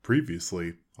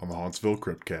Previously on the Hauntsville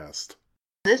Cryptcast.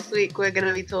 This week we're going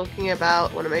to be talking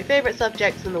about one of my favourite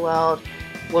subjects in the world,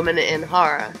 women in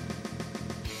horror.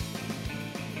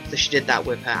 So she did that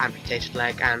with her amputated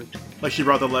leg, and... Like she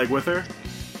brought the leg with her?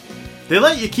 They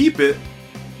let you keep it!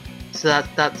 So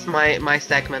that's my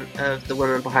segment of the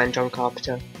woman behind John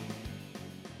Carpenter.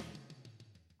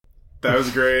 That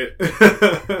was great.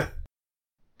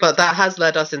 But that has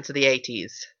led us into the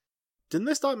 80s. Didn't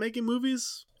they stop making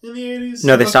movies in the 80s?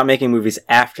 No, they stopped making movies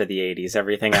after the 80s.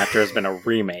 Everything after has been a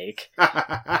remake.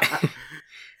 I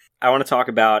want to talk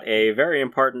about a very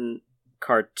important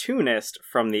cartoonist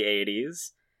from the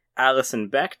 80s, Alison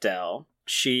Bechdel.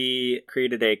 She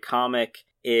created a comic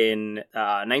in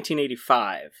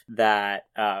 1985 that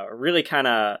really kind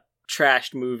of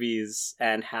trashed movies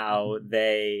and how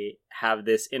they have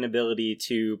this inability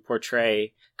to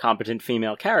portray competent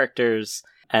female characters.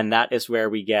 And that is where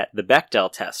we get the Bechdel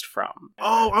test from.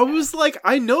 Oh, I was like,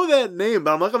 I know that name,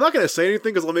 but I'm like, I'm not going to say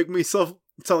anything because it'll make myself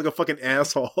sound like a fucking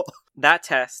asshole. That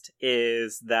test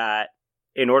is that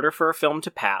in order for a film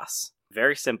to pass,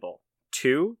 very simple,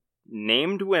 2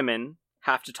 named women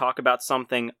have to talk about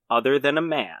something other than a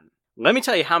man. Let me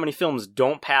tell you how many films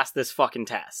don't pass this fucking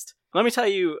test. Let me tell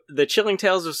you, The Chilling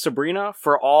Tales of Sabrina,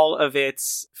 for all of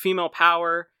its female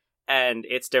power and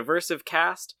its diverse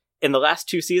cast, in the last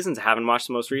 2 seasons, I haven't watched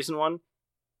the most recent one,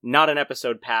 not an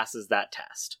episode passes that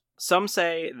test. Some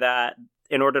say that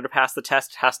in order to pass the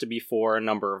test, it has to be for a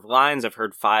number of lines. I've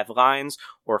heard 5 lines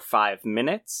or 5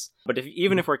 minutes. But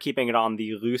even if we're keeping it on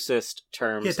the loosest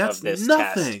terms of this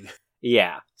nothing. test.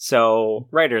 Yeah. So,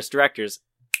 writers, directors,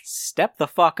 step the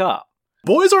fuck up.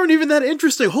 Boys aren't even that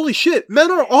interesting. Holy shit, men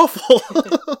are awful.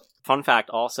 Fun fact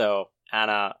also,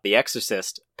 Anna, The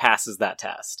Exorcist passes that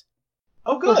test.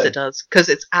 Oh, Of course it does, because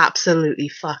it's absolutely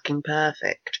fucking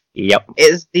perfect. Yep.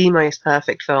 It is the most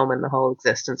perfect film in the whole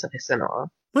existence of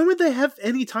cinema. When would they have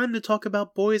any time to talk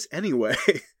about boys anyway?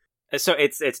 So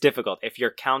it's difficult. If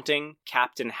you're counting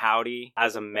Captain Howdy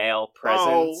as a male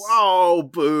presence, Oh,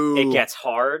 boo. it gets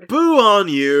hard. Boo on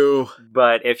you.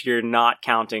 But if you're not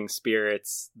counting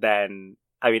spirits, then,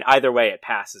 I mean, either way it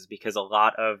passes, because a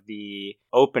lot of the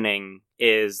opening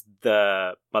is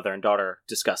the mother and daughter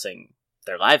discussing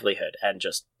their livelihood and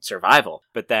just survival.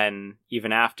 But then,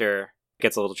 even after, it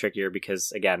gets a little trickier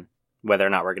because, again, whether or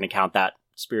not we're going to count that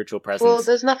spiritual presence. Well,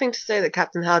 there's nothing to say that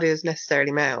Captain Howdy is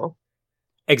necessarily male.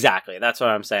 Exactly, that's what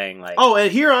I'm saying. Like, Oh,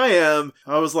 and here I am.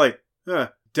 I was like,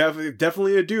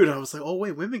 definitely a dude. I was like, oh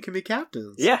wait, women can be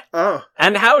captains. yeah, Oh.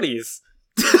 and Howdies.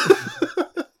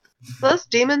 Plus,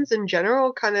 demons in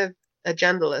general kind of are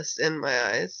genderless in my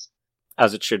eyes.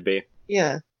 As it should be.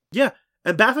 Yeah. Yeah,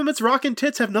 and Baphomet's rockin'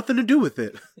 tits have nothing to do with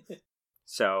it.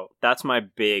 So, that's my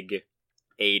big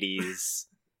 80s.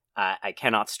 I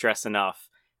cannot stress enough.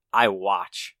 I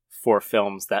watch for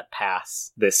films that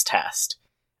pass this test.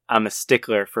 I'm a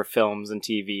stickler for films and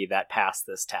TV that pass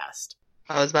this test.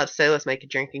 I was about to say, let's make a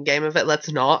drinking game of it.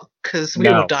 Let's not, because we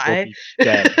will die. We'll be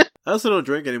dead. I also don't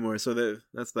drink anymore, so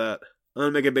that's that. I'm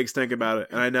gonna make a big stink about it,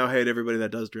 and I now hate everybody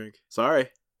that does drink. Sorry.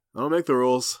 I don't make the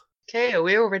rules. Okay, are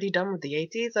we already done with the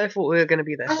 80s? I thought we were going to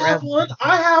be there I forever. have one!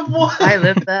 I have one! I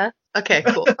live there. Okay,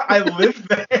 cool. I live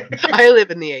there! I live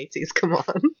in the 80s, come on.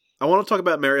 I want to talk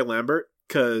about Mary Lambert,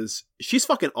 because she's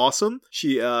fucking awesome.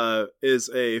 She is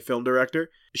a film director.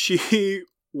 She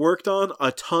worked on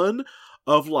a ton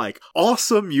of like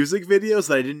awesome music videos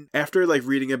that I didn't, after like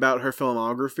reading about her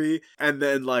filmography, and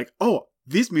then like, oh,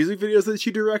 these music videos that she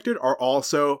directed are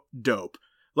also dope.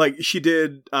 Like she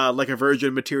did like a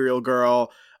Virgin Material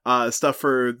Girl, stuff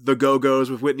for the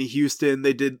Go-Go's with Whitney Houston.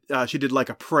 She did like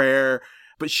a prayer.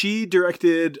 But she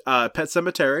directed Pet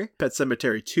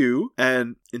Sematary 2,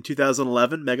 and in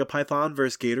 2011, Megapython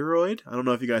vs. Gatoroid. I don't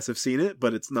know if you guys have seen it,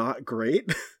 but it's not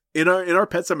great. In our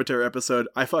Pet Sematary episode,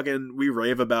 we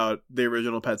rave about the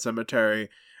original Pet Sematary,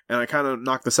 and I kind of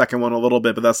knocked the second one a little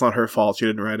bit, but that's not her fault. She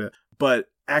didn't write it. But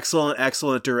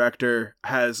excellent director,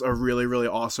 has a really, really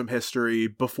awesome history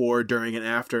before, during, and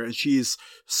after, and she's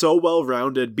so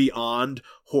well-rounded beyond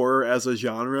horror as a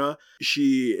genre.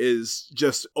 She is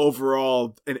just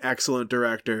overall an excellent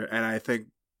director, and I think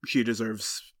she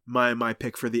deserves my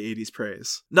pick for the 80s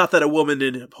praise. Not that a woman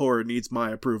in horror needs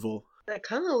my approval. That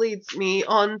kind of leads me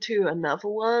on to another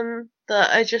one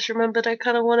that I just remembered I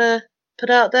kind of want to put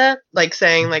out there. Like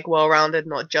saying like well-rounded,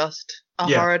 not just a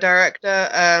horror director.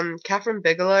 Catherine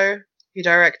Bigelow, who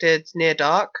directed Near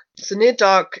Dark. So Near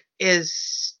Dark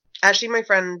is actually my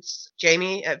friend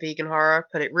Jamie at Vegan Horror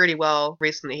put it really well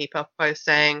recently. He put a post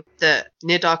saying that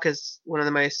Near Dark is one of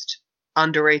the most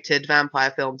underrated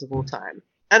vampire films of all time.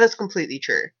 And that's completely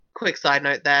true. Quick side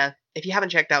note there. If you haven't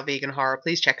checked out Vegan Horror,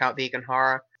 please check out Vegan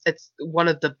Horror. It's one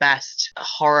of the best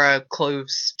horror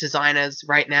clothes designers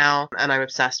right now, and I'm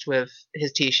obsessed with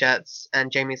his t-shirts,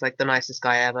 and Jamie's like the nicest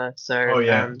guy ever.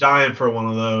 So dying for one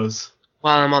of those.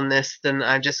 While I'm on this, then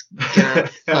I'm just gonna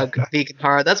plug Vegan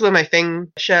Horror. That's where my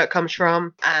Thing shirt comes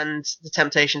from, and the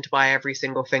temptation to buy every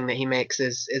single thing that he makes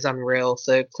is unreal,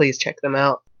 so please check them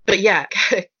out. But yeah,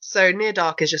 so Near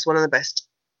Dark is just one of the best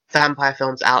vampire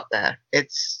films out there.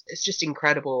 It's just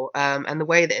incredible, and the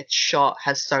way that it's shot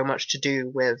has so much to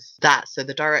do with that. So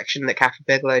the direction that Kathryn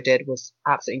Bigelow did was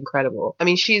absolutely incredible. I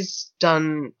mean, she's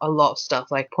done a lot of stuff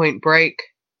like Point Break,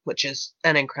 which is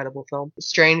an incredible film,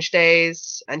 Strange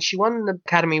Days, and she won the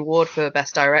Academy Award for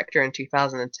Best Director in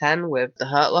 2010 with The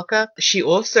Hurt Locker. She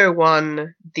also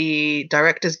won the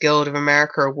Directors Guild of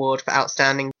America Award for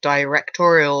Outstanding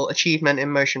Directorial Achievement in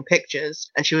Motion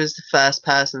Pictures, and she was the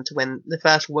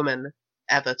first woman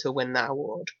ever to win that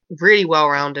award. Really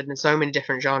well-rounded in so many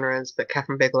different genres, but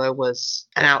Kathryn Bigelow was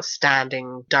an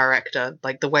outstanding director.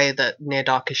 Like, the way that Near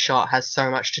Dark is shot has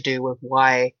so much to do with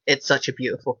why it's such a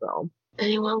beautiful film.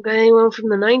 Anyone from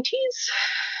the 90s?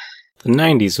 The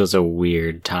 90s was a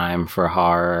weird time for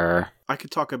horror. I could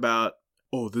talk about,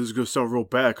 this is going to sound real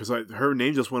bad because her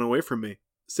name just went away from me.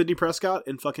 Sidney Prescott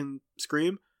in fucking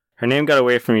Scream. Her name got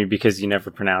away from you because you never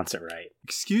pronounce it right.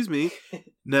 Excuse me.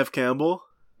 Neve Campbell.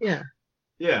 Yeah.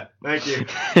 Yeah, thank you.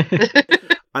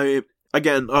 I mean,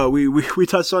 again, we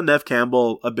touched on Neve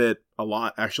Campbell a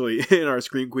lot, actually, in our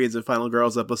Scream Queens and Final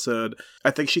Girls episode.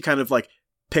 I think she kind of,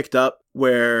 picked up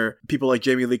where people like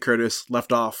Jamie Lee Curtis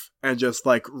left off and just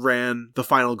ran the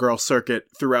Final Girl circuit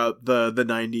throughout the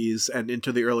 90s and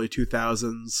into the early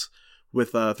 2000s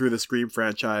with through the Scream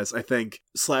franchise. I think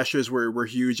slashers were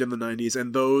huge in the 90s,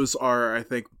 and those are, I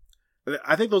think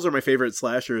those are my favorite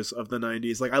slashers of the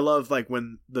 90s. I love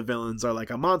when the villains are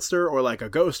a monster or a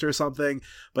ghost or something,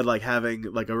 but having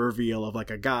a reveal of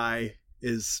a guy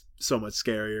is so much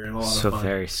scarier and a lot of fun. So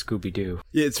very Scooby-Doo.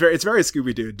 Yeah, it's very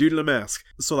Scooby-Doo. Dude in a mask.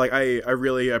 So I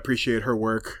really appreciate her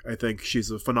work. I think she's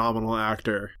a phenomenal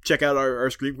actor. Check out our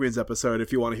Scream Queens episode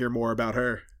if you want to hear more about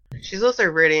her. She's also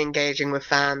really engaging with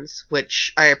fans,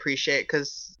 which I appreciate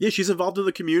because... Yeah, she's involved in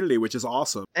the community, which is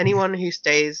awesome. Anyone who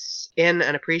stays in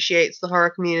and appreciates the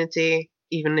horror community,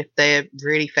 even if they're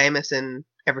really famous in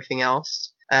everything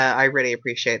else, I really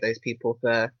appreciate those people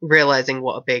for realizing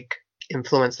what a big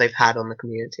influence they've had on the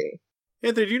community.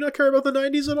 Anthony, do you not care about the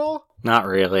 90s at all? Not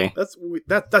really.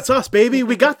 That's us, baby.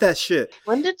 We got that shit.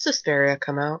 When did Suspiria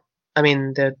come out? I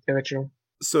mean, the original.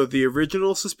 So the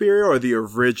original Suspiria or the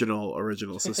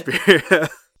original Suspiria?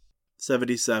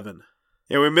 77.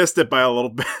 Yeah, we missed it by a little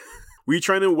bit. Were you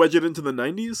trying to wedge it into the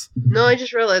 90s? No, I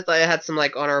just realized I had some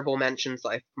honorable mentions that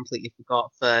I completely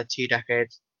forgot for 2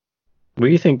 decades. What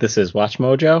do you think this is? Watch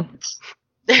Mojo?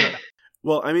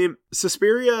 Well, I mean,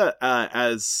 Suspiria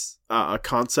as a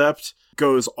concept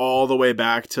goes all the way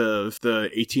back to the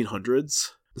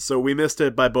 1800s. So we missed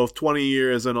it by both 20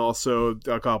 years and also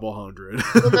a couple hundred.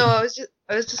 Well, no,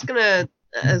 I was just gonna,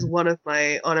 as one of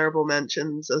my honorable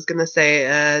mentions, I was gonna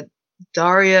say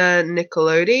Daria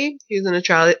Nicolodi, who's an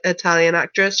Italian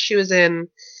actress. She was in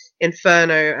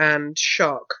Inferno and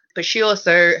Shock, but she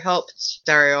also helped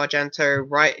Dario Argento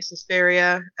write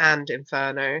Suspiria and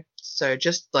Inferno. So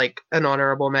just an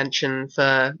honorable mention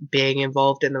for being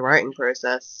involved in the writing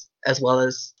process, as well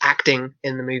as acting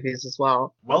in the movies as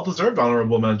well. Well-deserved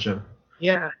honorable mention.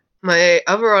 Yeah. My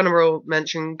other honorable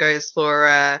mention goes for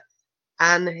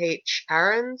Anne H.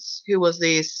 Aarons, who was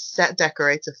the set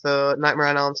decorator for Nightmare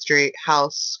on Elm Street,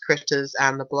 House, Critters,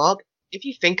 and The Blob. If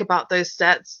you think about those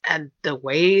sets and the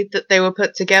way that they were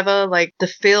put together, the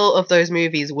feel of those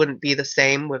movies wouldn't be the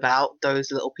same without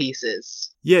those little pieces.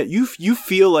 Yeah, you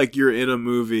feel like you're in a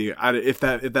movie, if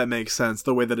that makes sense,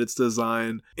 the way that it's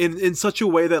designed. In such a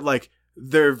way that,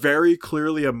 they're very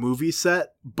clearly a movie set,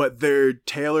 but they're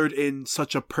tailored in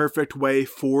such a perfect way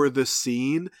for the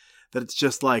scene that it's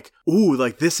just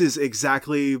this is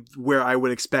exactly where I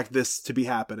would expect this to be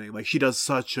happening. She does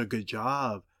such a good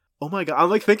job. Oh my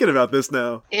god, I'm thinking about this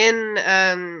now. In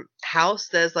House,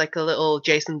 there's a little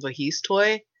Jason Voorhees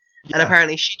toy, and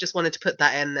apparently she just wanted to put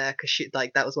that in there because she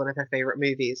that was one of her favorite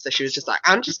movies. So she was just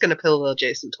I'm just gonna put a little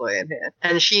Jason toy in here,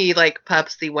 and she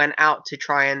purposely went out to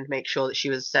try and make sure that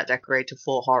she was set decorator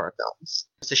for horror films.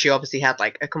 So she obviously had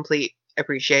a complete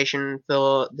appreciation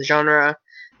for the genre,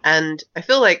 and I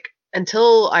feel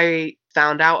until I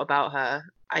found out about her,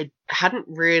 I hadn't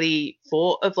really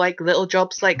thought of little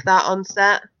jobs like that on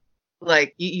set.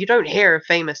 You don't hear of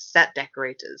famous set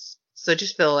decorators. So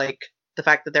just feel the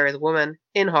fact that there is a woman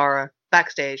in horror,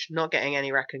 backstage, not getting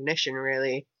any recognition,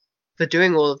 really, for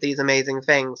doing all of these amazing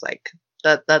things,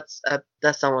 that's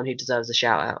someone who deserves a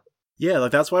shout-out. Yeah,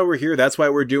 like that's why we're here. That's why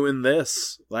we're doing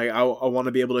this. Like I want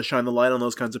to be able to shine the light on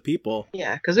those kinds of people.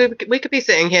 Yeah, because we could be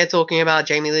sitting here talking about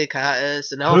Jamie Lee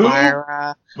Curtis and Who?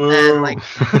 Elvira and like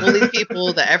all these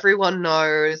people that everyone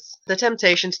knows. The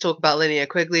temptation to talk about Linnea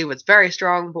Quigley was very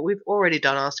strong, but we've already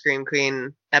done our Scream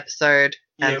Queen episode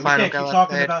and Yeah, we Final can't Girl keep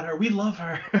talking episode. about her. We love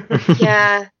her.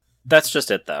 Yeah, That's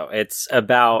just it, though. It's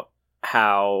about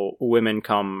how women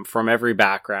come from every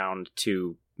background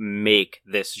to make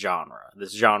this genre.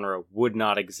 This genre would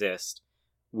not exist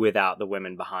without the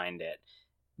women behind it.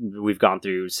 We've gone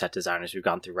through set designers, we've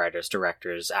gone through writers,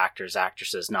 directors, actors,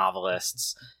 actresses,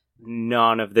 novelists.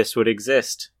 None of this would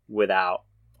exist without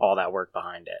all that work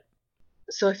behind it.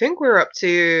 so I think we're up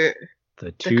to The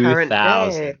the current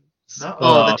 2000s. day. Uh-oh.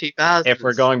 Oh, the 2000s. If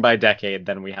we're going by decade,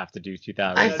 then we have to do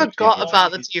 2000. I Yeah, forgot the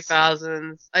about the 2000s.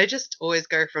 2000s. I just always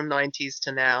go from 90s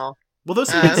to now. Well, there's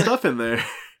some good Um, stuff in there.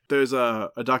 There's a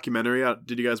documentary out.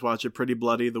 Did you guys watch it? Pretty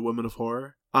Bloody: The Women of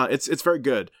Horror. It's very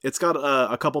good. It's got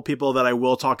a couple people that I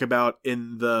will talk about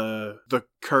in the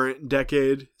current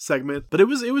decade segment, but it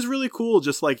was really cool.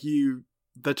 Just like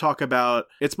the talk about.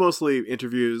 It's mostly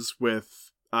interviews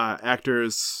with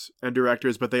actors and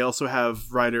directors, but they also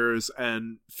have writers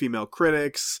and female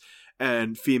critics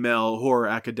and female horror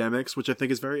academics, which I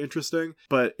think is very interesting.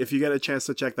 But if you get a chance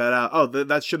to check that out,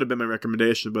 that should have been my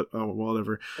recommendation, but oh,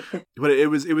 whatever. But it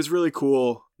was really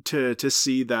cool to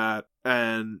see that,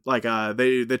 and like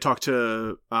they talked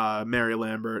to Mary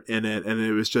Lambert in it, and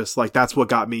it was just like that's what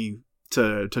got me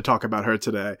to talk about her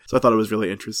today. So I thought it was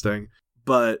really interesting.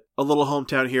 But a little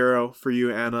hometown hero for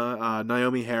you, Anna,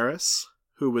 Naomi Harris,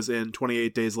 who was in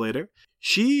 28 Days Later.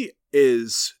 She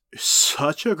is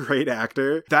such a great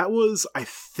actor. That was, I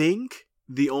think,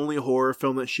 the only horror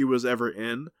film that she was ever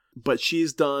in. But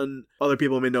she's done, other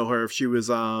people may know her. She was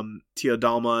Tia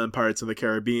Dalma in Pirates of the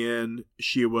Caribbean.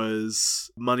 She was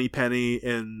Moneypenny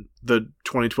in the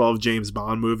 2012 James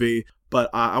Bond movie. But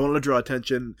I want to draw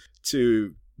attention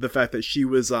to the fact that she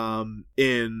was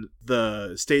in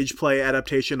the stage play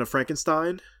adaptation of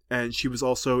Frankenstein. And she was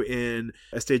also in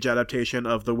a stage adaptation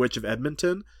of The Witch of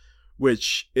Edmonton,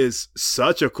 which is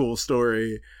such a cool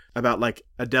story about like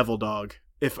a devil dog,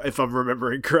 if I'm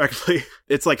remembering correctly.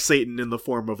 It's like Satan in the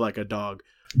form of like a dog.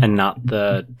 And not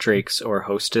the Drake's or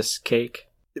Hostess cake.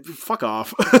 Fuck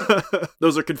off.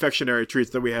 Those are confectionery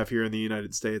treats that we have here in the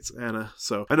United States, Anna.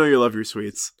 So I know you love your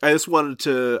sweets. I just wanted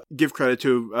to give credit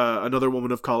to another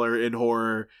woman of color in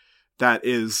horror that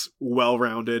is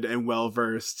well-rounded and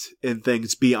well-versed in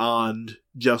things beyond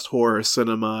just horror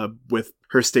cinema with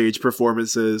her stage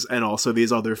performances and also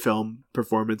these other film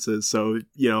performances. So,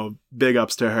 big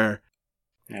ups to her.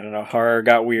 I don't know, horror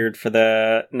got weird for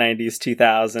the 90s,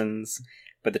 2000s,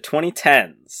 but the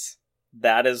 2010s,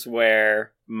 that is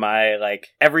where my,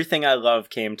 everything I love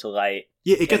came to light.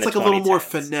 Yeah, it gets the like a little more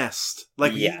 2010s. finessed.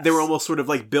 Like, Yes. they were almost sort of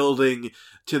like building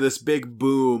to this big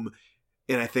boom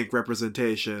in, I think,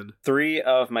 representation. 3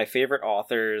 of my favorite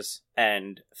authors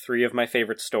and 3 of my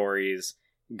favorite stories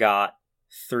got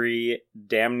 3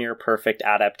 damn near perfect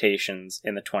adaptations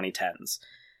in the 2010s.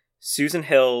 Susan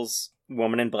Hill's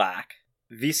Woman in Black,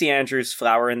 V.C. Andrews'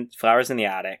 Flowers in the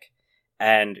Attic,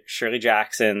 and Shirley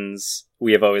Jackson's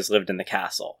We Have Always Lived in the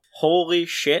Castle. Holy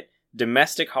shit,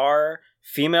 domestic horror,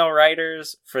 female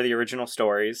writers for the original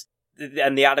stories,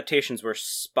 and the adaptations were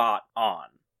spot on.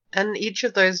 And each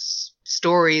of those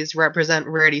stories represent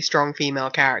really strong female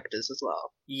characters as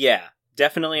well. Yeah,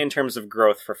 definitely in terms of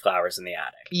growth for Flowers in the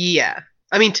Attic. Yeah.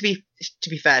 I mean, to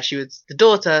be fair, she was the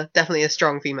daughter, definitely a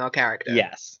strong female character.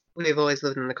 Yes. We've Always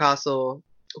Lived in the Castle.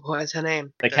 What is her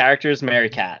name? The character is Mary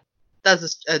Cat.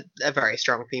 That's a very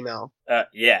strong female.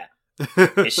 Yeah.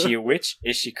 Is she a witch?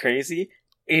 Is she crazy?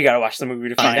 You gotta watch the movie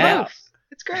to find out.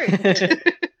 It's great.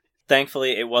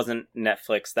 Thankfully, it wasn't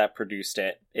Netflix that produced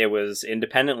it. It was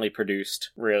independently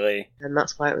produced, really. And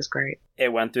that's why it was great.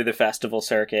 It went through the festival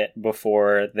circuit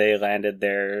before they landed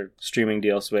their streaming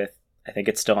deals with, I think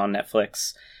it's still on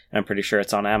Netflix, and I'm pretty sure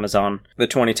it's on Amazon. The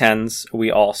 2010s, we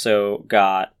also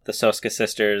got the Soska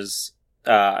Sisters,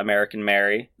 American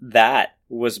Mary. That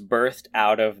was birthed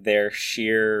out of their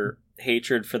sheer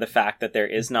hatred for the fact that there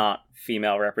is not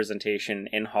female representation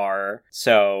in horror.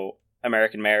 So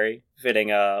American Mary,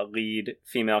 fitting a lead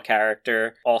female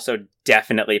character, also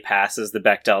definitely passes the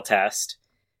Bechdel test.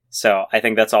 So I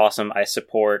think that's awesome. I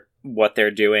support what they're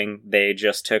doing. They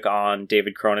just took on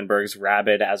David Cronenberg's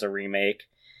Rabid as a remake.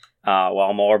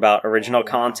 While more about original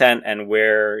content and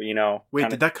where, Wait,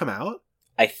 did that come out?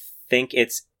 I think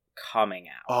it's coming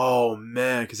out. Oh,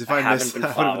 man, because if I I haven't missed been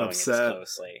that, I would have following been it upset.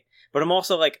 closely. But I'm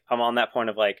also I'm on that point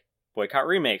of boycott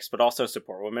remakes, but also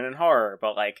support women in horror.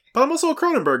 But But I'm also a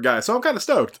Cronenberg guy, so I'm kind of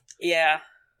stoked. yeah.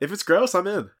 If it's gross, I'm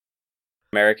in.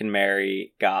 American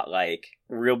Mary got like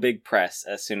real big press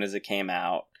as soon as it came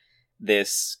out.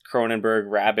 This Cronenberg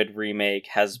Rabid remake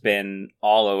has been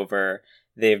all over.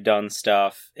 They've done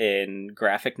stuff in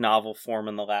graphic novel form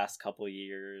in the last couple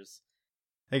years.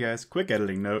 Hey guys, quick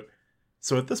editing note.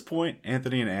 So at this point,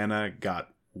 Anthony and Anna got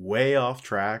way off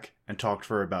track and talked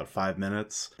for about 5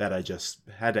 minutes that I just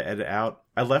had to edit out.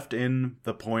 I left in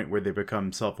the point where they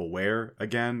become self-aware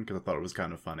again because I thought it was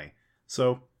kind of funny.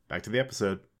 So, back to the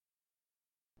episode.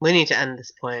 We need to end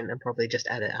this point and probably just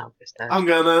edit out this time. I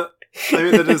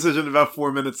made the decision about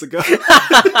 4 minutes ago.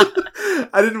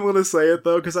 I didn't want to say it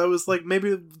though, because I was like,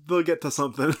 maybe they'll get to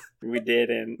something. We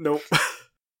didn't. Nope.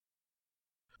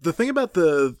 The thing about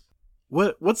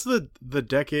what's the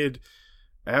decade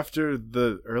after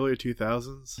the early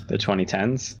 2000s? The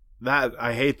 2010s? That,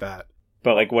 I hate that.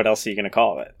 But like, what else are you going to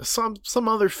call it? Some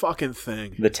other fucking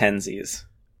thing. The tensies.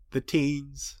 The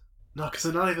teens. No, because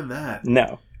they're not even that.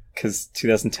 No, because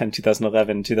 2010,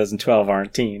 2011, 2012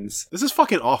 aren't teens. This is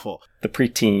fucking awful. The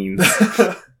preteens.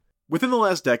 Within the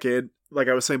last decade, like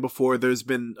I was saying before, there's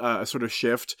been a sort of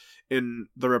shift in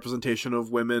the representation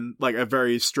of women, like a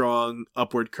very strong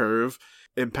upward curve,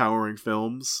 empowering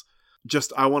films.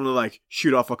 Just, I want to like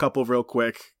shoot off a couple real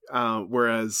quick,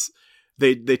 whereas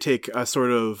they take a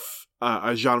sort of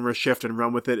a genre shift and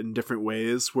run with it in different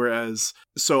ways. Whereas,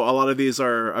 so a lot of these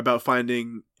are about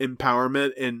finding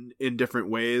empowerment in different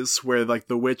ways, where like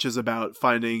The Witch is about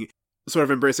finding, sort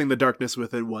of embracing the darkness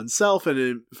within oneself and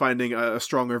in finding a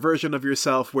stronger version of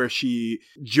yourself, where she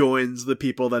joins the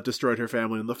people that destroyed her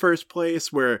family in the first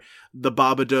place, where The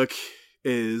Babadook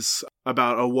is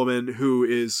about a woman who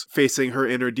is facing her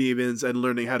inner demons and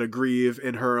learning how to grieve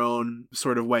in her own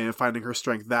sort of way and finding her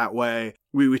strength that way.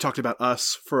 We talked about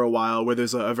Us for a while, where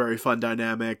there's a very fun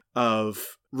dynamic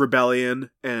of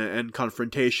rebellion and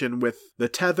confrontation with the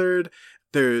tethered.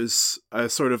 There's a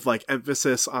sort of like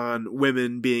emphasis on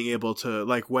women being able to,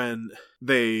 like, when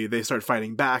they start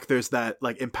fighting back, there's that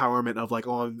like empowerment of like,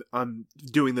 oh, I'm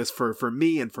doing this for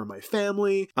me and for my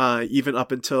family. Even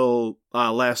up until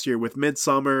last year with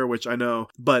Midsummer, which I know,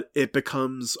 but it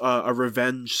becomes a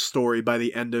revenge story by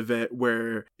the end of it,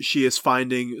 where she is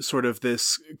finding sort of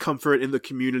this comfort in the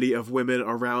community of women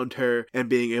around her and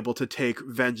being able to take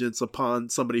vengeance upon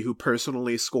somebody who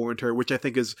personally scorned her, which I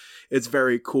think it's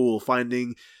very cool,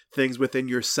 finding things within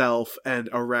yourself and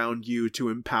around you to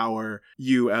empower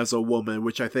you as a woman,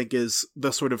 which I think is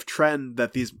the sort of trend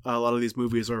that a lot of these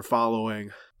movies are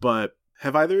following. But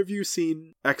have either of you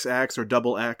seen XX or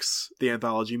Double X, the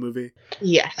anthology movie?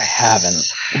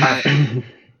 Yes. I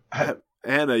haven't.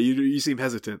 Anna, you seem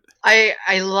hesitant. I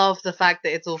love the fact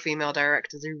that it's all female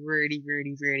directors who really,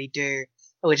 really, really do,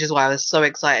 which is why I was so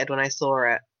excited when I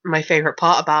saw it. My favorite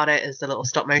part about it is the little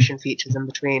stop motion features in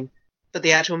between. But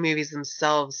the actual movies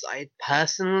themselves, I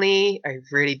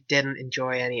really didn't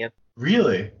enjoy any of them.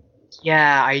 Really?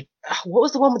 Yeah, what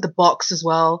was the one with the box as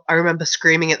well? I remember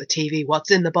screaming at the TV, "What's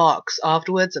in the box?"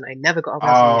 afterwards, and I never got a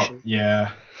resolution. Oh,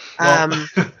 yeah.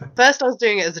 First I was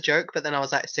doing it as a joke, but then I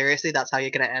was like, seriously, that's how you're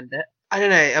going to end it? I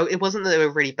don't know. It wasn't that they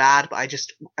were really bad, but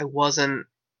I wasn't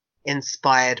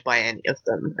inspired by any of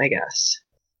them, I guess.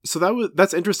 So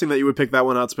that's interesting that you would pick that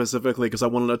one out specifically, because I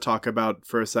wanted to talk about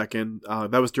for a second.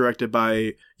 That was directed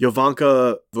by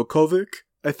Jovanka Vukovic,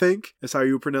 I think is how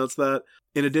you would pronounce that.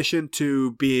 In addition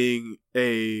to being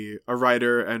a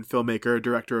writer and filmmaker,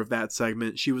 director of that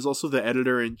segment, she was also the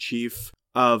editor-in-chief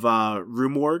of Rue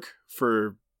Morgue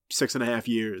for 6.5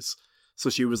 years.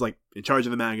 So she was like in charge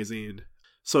of the magazine.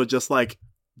 So just like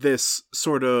this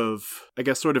sort of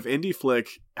indie flick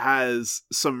has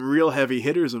some real heavy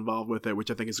hitters involved with it, which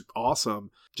I think is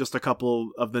awesome. Just a couple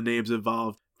of the names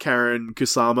involved. Karen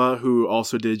Kusama, who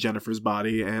also did Jennifer's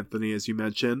Body, Anthony, as you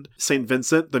mentioned. St.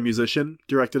 Vincent, the musician,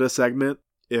 directed a segment.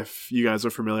 If you guys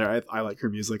are familiar, I like her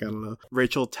music, I don't know.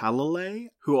 Rachel Talalay,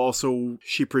 who also,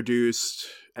 she produced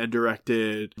and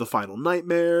directed The Final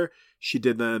Nightmare. She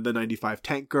did the 95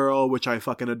 Tank Girl, which I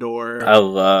fucking adore. I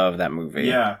love that movie.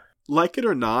 Yeah. Like it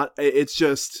or not, it's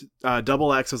just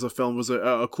Double X as a film was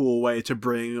a cool way to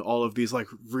bring all of these like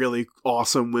really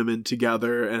awesome women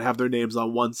together and have their names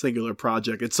on one singular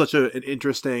project. It's such an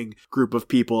interesting group of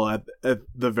people at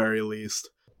the very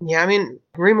least. Yeah, I mean,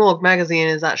 Rue Morgue magazine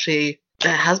is actually, it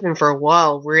has been for a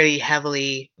while, really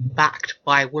heavily backed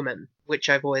by women, which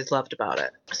I've always loved about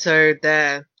it. So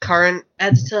their current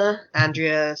editor,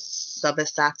 Andrea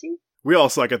Subissati. We all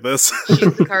suck at this.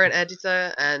 She's the current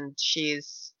editor, and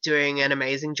she's doing an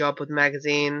amazing job with the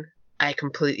magazine. I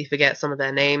completely forget some of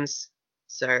their names,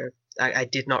 so I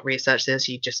did not research this.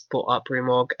 You just brought up Rue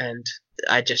Morgue, and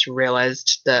I just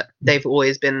realized that they've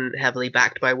always been heavily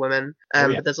backed by women.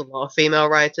 But there's a lot of female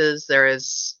writers. There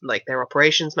is, like, their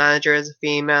operations manager is a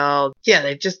female. Yeah,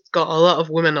 they've just got a lot of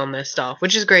women on their staff,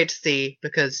 which is great to see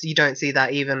because you don't see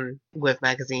that even with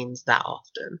magazines that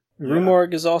often. Rue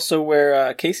Morgue is also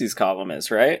where Casey's column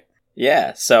is, right?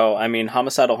 Yeah, so, I mean,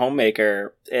 Homicidal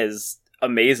Homemaker is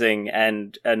amazing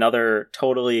and another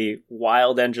totally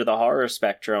wild end of the horror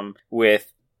spectrum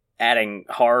with adding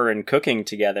horror and cooking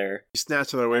together. You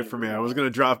snatched that away from me. I was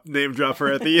going to name drop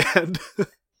her at the end.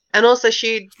 And also,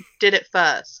 she did it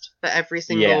first for every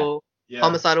single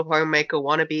Homicidal Homemaker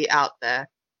wannabe out there.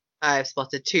 I've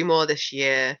spotted 2 more this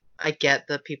year. I get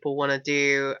that people want to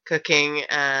do cooking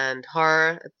and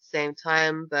horror at the same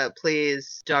time, but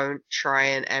please don't try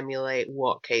and emulate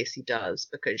what Casey does,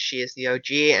 because she is the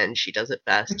OG and she does it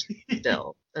best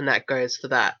still. And that goes for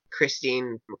that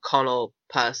Christine McConnell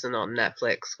person on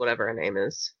Netflix, whatever her name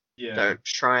is. Yeah. Don't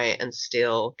try and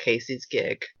steal Casey's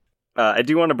gig. I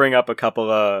do want to bring up a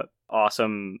couple of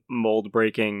awesome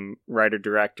mold-breaking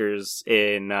writer-directors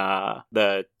in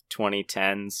the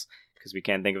 2010s, because we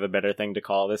can't think of a better thing to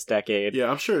call this decade.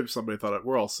 Yeah, I'm sure somebody thought it.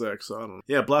 We're all sick, so I don't know.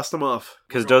 Yeah, blast them off.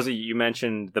 Because Dozy, you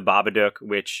mentioned The Babadook,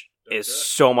 which is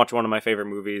so much one of my favorite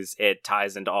movies. It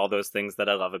ties into all those things that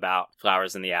I love about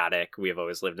Flowers in the Attic, We Have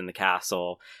Always Lived in the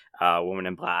Castle, Woman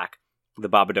in Black. The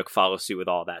Babadook follows suit with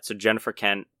all that. So Jennifer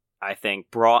Kent, I think,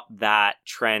 brought that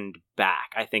trend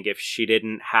back. I think if she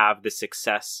didn't have the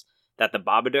success that The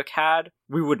Babadook had,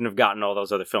 we wouldn't have gotten all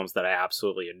those other films that I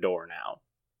absolutely adore now.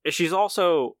 She's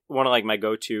also one of like my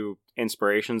go-to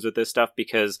inspirations with this stuff,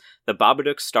 because The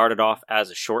Babadook started off as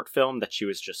a short film that she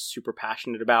was just super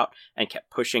passionate about and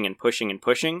kept pushing and pushing and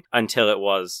pushing until it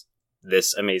was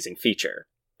this amazing feature.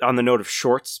 On the note of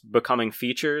shorts becoming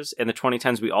features, in the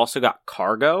 2010s we also got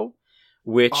Cargo,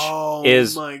 which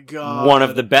is one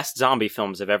of the best zombie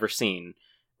films I've ever seen.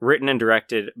 Written and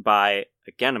directed by,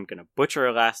 again, I'm going to butcher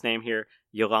her last name here,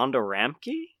 Yolanda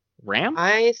Ramke? Ramp?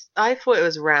 I thought it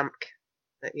was Ramk.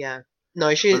 But yeah.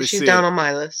 No, she's down on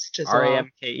my list as well.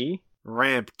 R-A-M-K-E?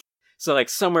 Ramp. So like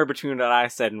somewhere between what I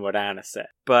said and what Anna said.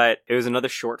 But it was another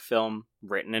short film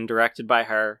written and directed by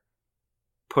her.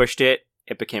 Pushed it.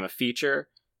 It became a feature.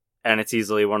 And it's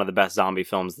easily one of the best zombie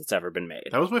films that's ever been made.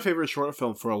 That was my favorite short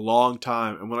film for a long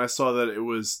time. And when I saw that it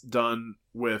was done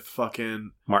with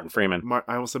fucking Martin Freeman.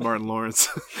 I almost said Martin Lawrence.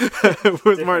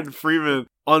 With Martin Freeman.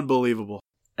 Unbelievable.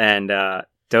 And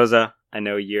Doza, I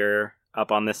know you're up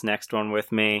on this next one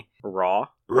with me. Raw.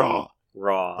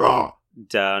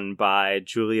 Done by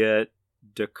Julia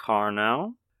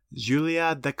Ducournau.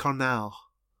 Julia Ducournau.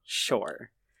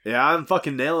 Sure. Yeah, I'm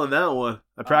fucking nailing that one.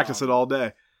 I practice it all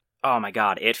day. Oh my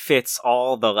god, it fits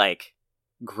all the, like,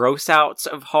 gross outs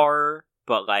of horror,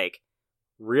 but, like,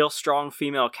 real strong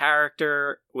female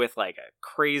character with, like, a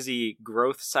crazy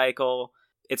growth cycle.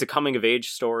 It's a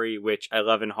coming-of-age story, which I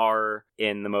love in horror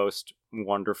in the most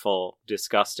wonderful,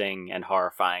 disgusting, and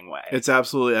horrifying way. It's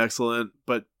absolutely excellent,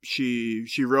 but she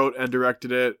wrote and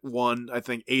directed it, won, I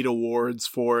think, 8 awards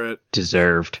for it.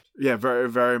 Deserved. Yeah, very,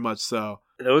 very much so.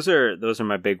 Those are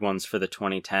my big ones for the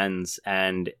 2010s,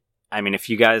 and, I mean, if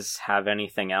you guys have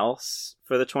anything else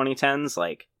for the 2010s,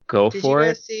 like... Go Did for you it.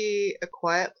 guys see A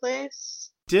Quiet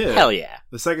Place? Did. Hell yeah.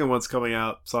 The second one's coming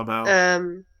out somehow.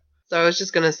 So I was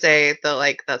just gonna say that,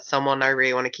 like, that's someone I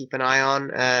really want to keep an eye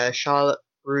on. Charlotte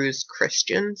Bruce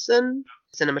Christensen,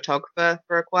 cinematographer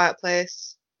for A Quiet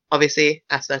Place. Obviously,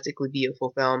 aesthetically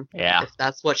beautiful film. Yeah. If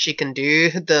that's what she can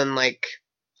do, then, like,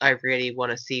 I really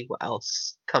want to see what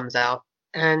else comes out.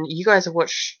 And you guys have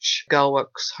watched Girl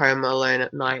Walks Home Alone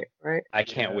at Night, right? I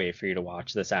can't wait for you to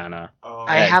watch this, Anna.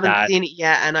 I haven't seen it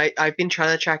yet, and I've been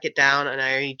trying to track it down, and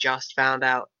I only just found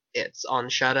out it's on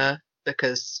Shudder,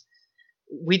 because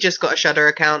we just got a Shudder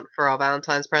account for our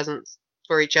Valentine's presents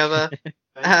for each other.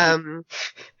 Because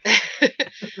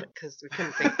we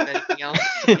couldn't think of anything else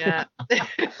yet.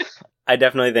 I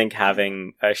definitely think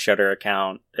having a Shudder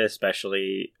account,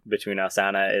 especially between us,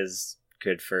 Anna, is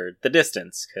good for the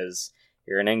distance, because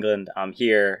you're in England, I'm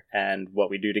here, and what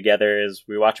we do together is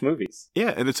we watch movies.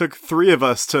 Yeah, and it took 3 of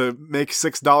us to make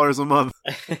 $6 a month.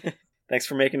 Thanks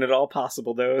for making it all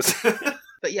possible, Doze.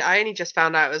 But yeah, I only just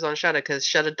found out it was on Shudder, because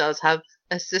Shudder does have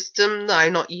a system that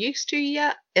I'm not used to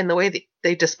yet in the way that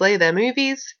they display their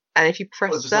movies. And if you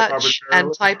press just like search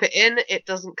and type it in, it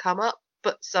doesn't come up,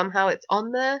 but somehow it's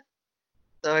on there.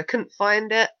 So I couldn't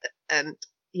find it, and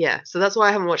yeah, so that's why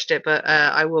I haven't watched it, but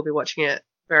I will be watching it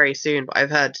very soon, but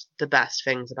I've heard the best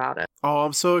things about it. Oh,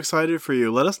 I'm so excited for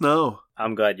you. Let us know.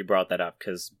 I'm glad you brought that up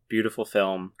because beautiful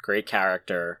film, great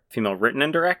character, female written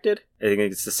and directed. I think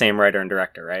it's the same writer and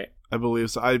director, right? I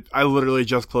believe so. I literally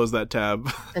just closed that tab.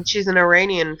 And she's an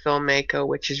Iranian filmmaker,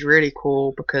 which is really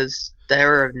cool because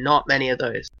there are not many of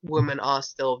those. Women are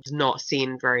still not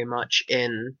seen very much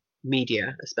in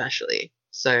media, especially.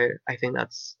 So I think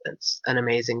that's an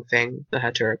amazing thing for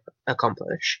her to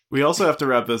accomplish. We also have to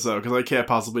wrap this up because I can't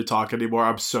possibly talk anymore.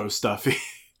 I'm so stuffy.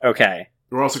 Okay.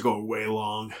 We're also going way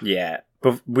long. Yeah.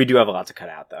 But we do have a lot to cut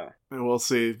out, though. And we'll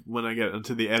see when I get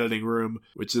into the editing room,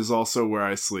 which is also where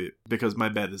I sleep because my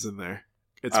bed is in there.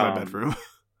 It's my bedroom.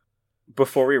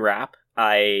 Before we wrap,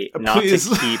 not Please.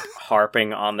 to keep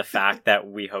harping on the fact that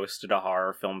we hosted a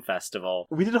horror film festival.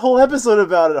 We did a whole episode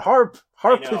about it. Harp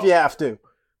I know. if you have to.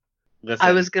 Listen,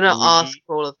 I was going to we- ask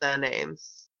for all of their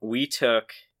names. We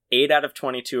took 8 out of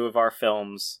 22 of our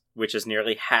films, which is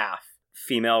nearly half,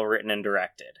 female written and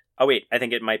directed. Oh wait, I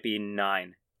think it might be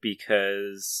 9,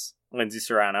 because Lindsay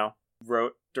Serrano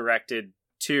directed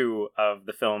 2 of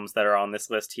the films that are on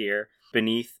this list here,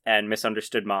 Beneath and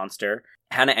Misunderstood Monster.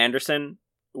 Hannah Anderson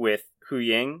with Hu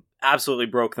Ying absolutely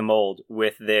broke the mold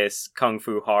with this kung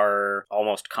fu horror,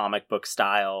 almost comic book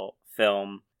style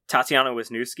film. Tatiana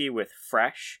Wisniewski with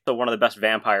Fresh, so one of the best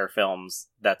vampire films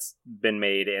that's been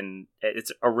made, and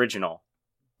it's original.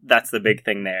 That's the big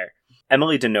thing there.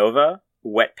 Emily DeNova,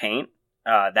 Wet Paint,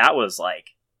 that was like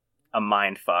a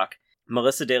mind fuck.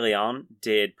 Melissa De Leon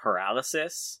did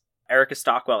Paralysis. Erica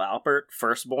Stockwell Alpert,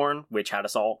 Firstborn, which had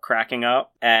us all cracking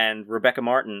up. And Rebecca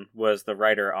Martin was the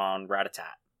writer on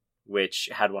Rat-a-Tat, which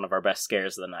had one of our best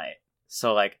scares of the night.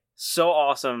 So, like, so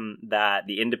awesome that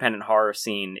the independent horror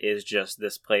scene is just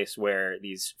this place where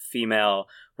these female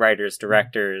writers,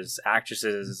 directors,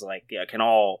 actresses, like, can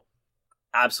all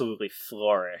absolutely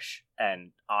flourish.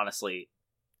 And honestly,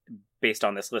 based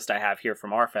on this list I have here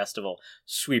from our festival,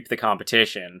 sweep the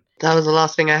competition. That was the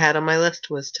last thing I had on my list,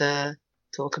 was to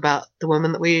talk about the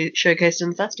women that we showcased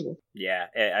in the festival. Yeah,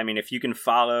 I mean, if you can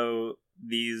follow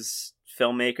these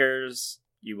filmmakers,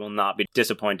 you will not be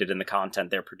disappointed in the content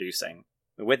they're producing.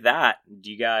 With that, do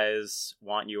you guys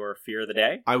want your fear of the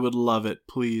day? I would love it,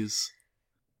 please.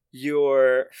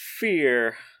 Your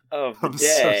fear of the I'm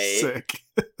day so sick.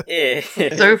 is...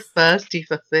 So thirsty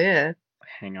for fear.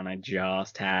 hang on, I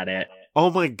just had it.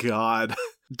 Oh my god.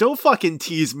 Don't fucking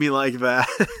tease me like that.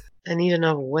 I need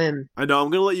another win. I know, I'm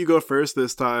gonna let you go first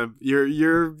this time.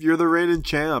 You're the reigning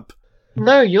champ.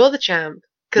 No, you're the champ.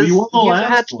 Because Well, you won the you've last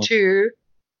had one. 2,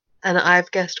 and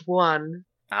I've guessed 1.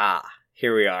 Ah,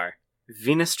 here we are.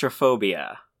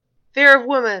 Venustrophobia. Fear of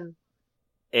women.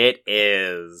 It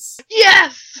is.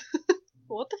 Yes!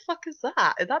 What the fuck is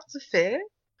that? That's a fear?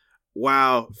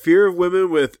 Wow, fear of women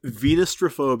with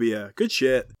venustrophobia. Good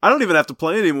shit. I don't even have to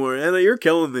play anymore, Anna. You're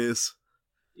killing these.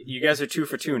 You guys are 2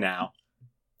 for 2 now.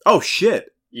 Oh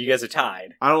shit. You guys are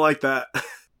tied. I don't like that.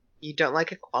 You don't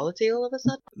like equality all of a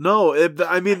sudden? No,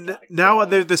 I mean, now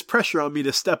there's this pressure on me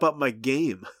to step up my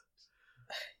game.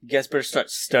 You guys better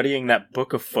start studying that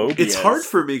book of phobias. It's hard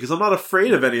for me because I'm not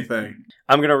afraid of anything.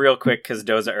 I'm going to real quick, because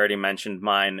Doza already mentioned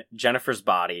mine. Jennifer's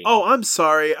Body. Oh, I'm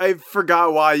sorry. I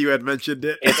forgot why you had mentioned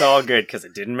it. It's all good, because I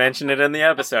didn't mention it in the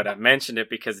episode. I mentioned it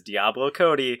because Diablo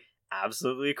Cody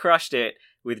absolutely crushed it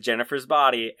with Jennifer's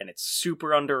Body, and it's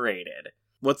super underrated.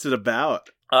 What's it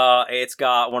about? It's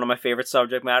got one of my favorite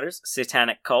subject matters,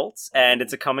 satanic cults, and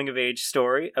it's a coming-of-age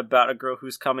story about a girl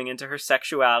who's coming into her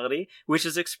sexuality, which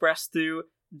is expressed through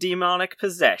demonic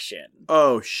possession.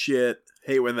 Oh shit.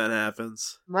 Hate when that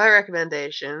happens. My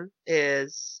recommendation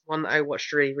is one that I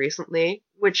watched really recently,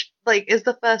 which, like, is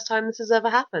the first time this has ever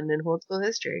happened in Hauntsville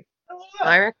history.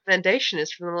 My recommendation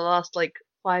is from the last,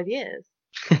 5 years.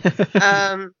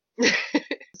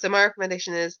 So my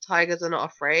recommendation is Tigers Are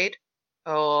Not Afraid,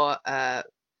 or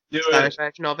Do Spanish it.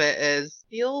 version of it is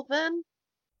Steelven?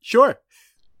 Sure.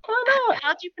 Why not?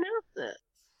 How do you pronounce it?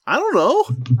 I don't know.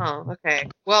 Oh, okay.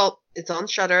 Well, it's on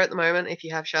Shudder at the moment, if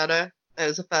you have Shudder. It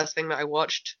was the first thing that I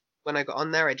watched when I got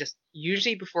on there.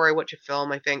 Usually before I watch a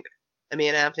film, I think, are me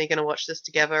and Anthony going to watch this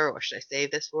together, or should I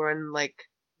save this for when,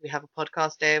 we have a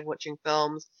podcast day of watching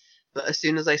films? But as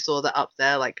soon as I saw that up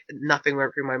there, nothing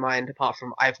went through my mind apart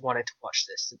from I've wanted to watch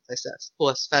this since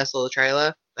I first saw the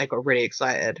trailer. I got really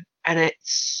excited. And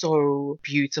it's so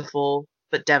beautiful,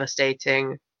 but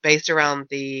devastating, based around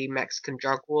the Mexican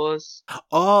drug wars.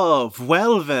 Oh,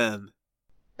 well then.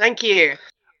 Thank you.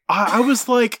 I was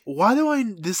like, why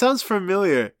do this sounds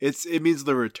familiar. It means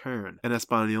the return in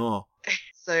Espanol.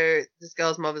 So this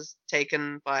girl's mother's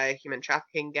taken by a human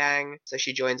trafficking gang, so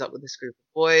she joins up with this group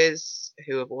of boys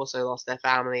who have also lost their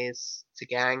families to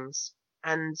gangs.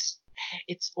 And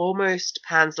it's almost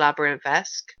Pan's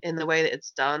Labyrinth-esque in the way that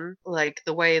it's done. Like,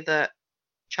 the way that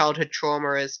childhood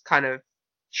trauma is kind of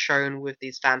shown with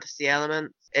these fantasy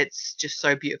elements. It's just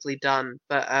so beautifully done.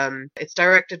 But it's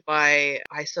directed by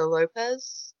Issa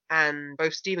Lopez, and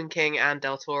both Stephen King and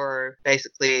Del Toro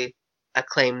basically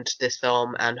acclaimed this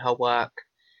film and her work.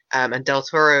 And Del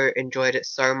Toro enjoyed it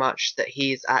so much that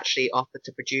he's actually offered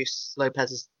to produce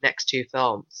Lopez's next 2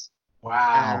 films.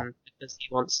 Wow.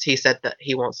 Because he said that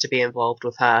he wants to be involved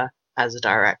with her as a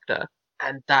director.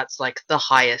 And that's like the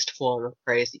highest form of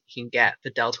praise that you can get for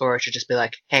Del Toro to just be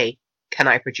like, hey, can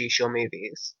I produce your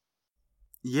movies?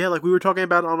 Yeah, like we were talking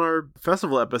about on our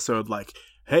festival episode, like,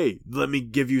 hey, let me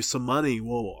give you some money,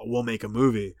 we'll make a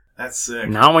movie. That's sick.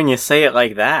 Not when you say it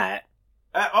like that.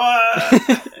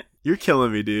 You're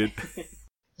killing me, dude. To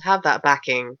have that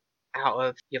backing out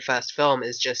of your first film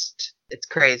is just, it's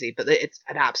crazy, but it's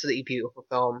an absolutely beautiful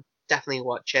film. Definitely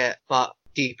watch it, but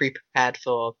be prepared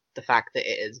for the fact that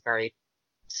it is very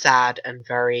sad and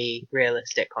very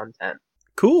realistic content.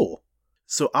 Cool.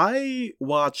 So I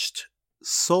watched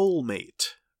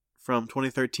Soulmate from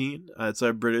 2013. It's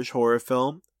a British horror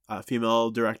film,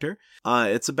 female director.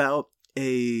 It's about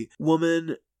a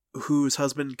woman whose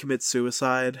husband commits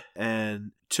suicide,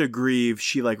 and to grieve,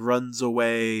 she like runs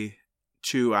away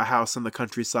to a house in the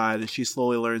countryside, and she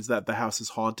slowly learns that the house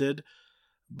is haunted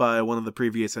by one of the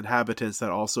previous inhabitants that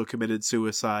also committed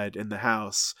suicide in the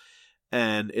house.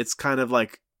 And it's kind of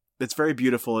like, it's very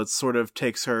beautiful. It sort of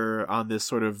takes her on this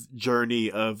sort of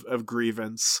journey of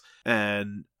grievance,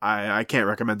 and I can't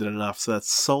recommend it enough. So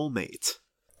that's Soulmate.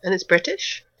 And it's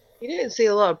British? You don't see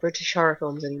a lot of British horror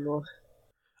films anymore.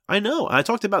 I know. I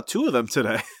talked about 2 of them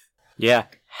today. Yeah,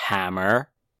 Hammer.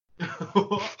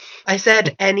 I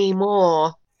said any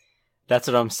more. That's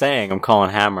what I'm saying. I'm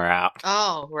calling Hammer out.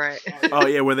 Oh, right. Oh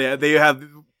yeah, when they have,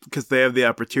 because they have the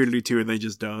opportunity to and they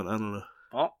just don't. I don't know.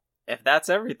 Well, if that's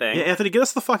everything. Yeah, Anthony, get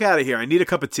us the fuck out of here. I need a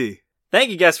cup of tea. Thank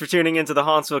you guys for tuning into the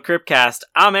Hauntsville Cryptcast.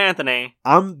 I'm Anthony.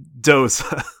 I'm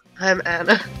Dosa. I'm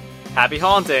Anna. Happy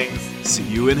hauntings. See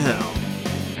you in hell.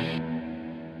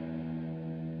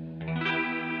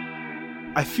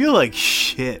 I feel like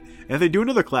shit. Anthony, do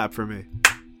another clap for me.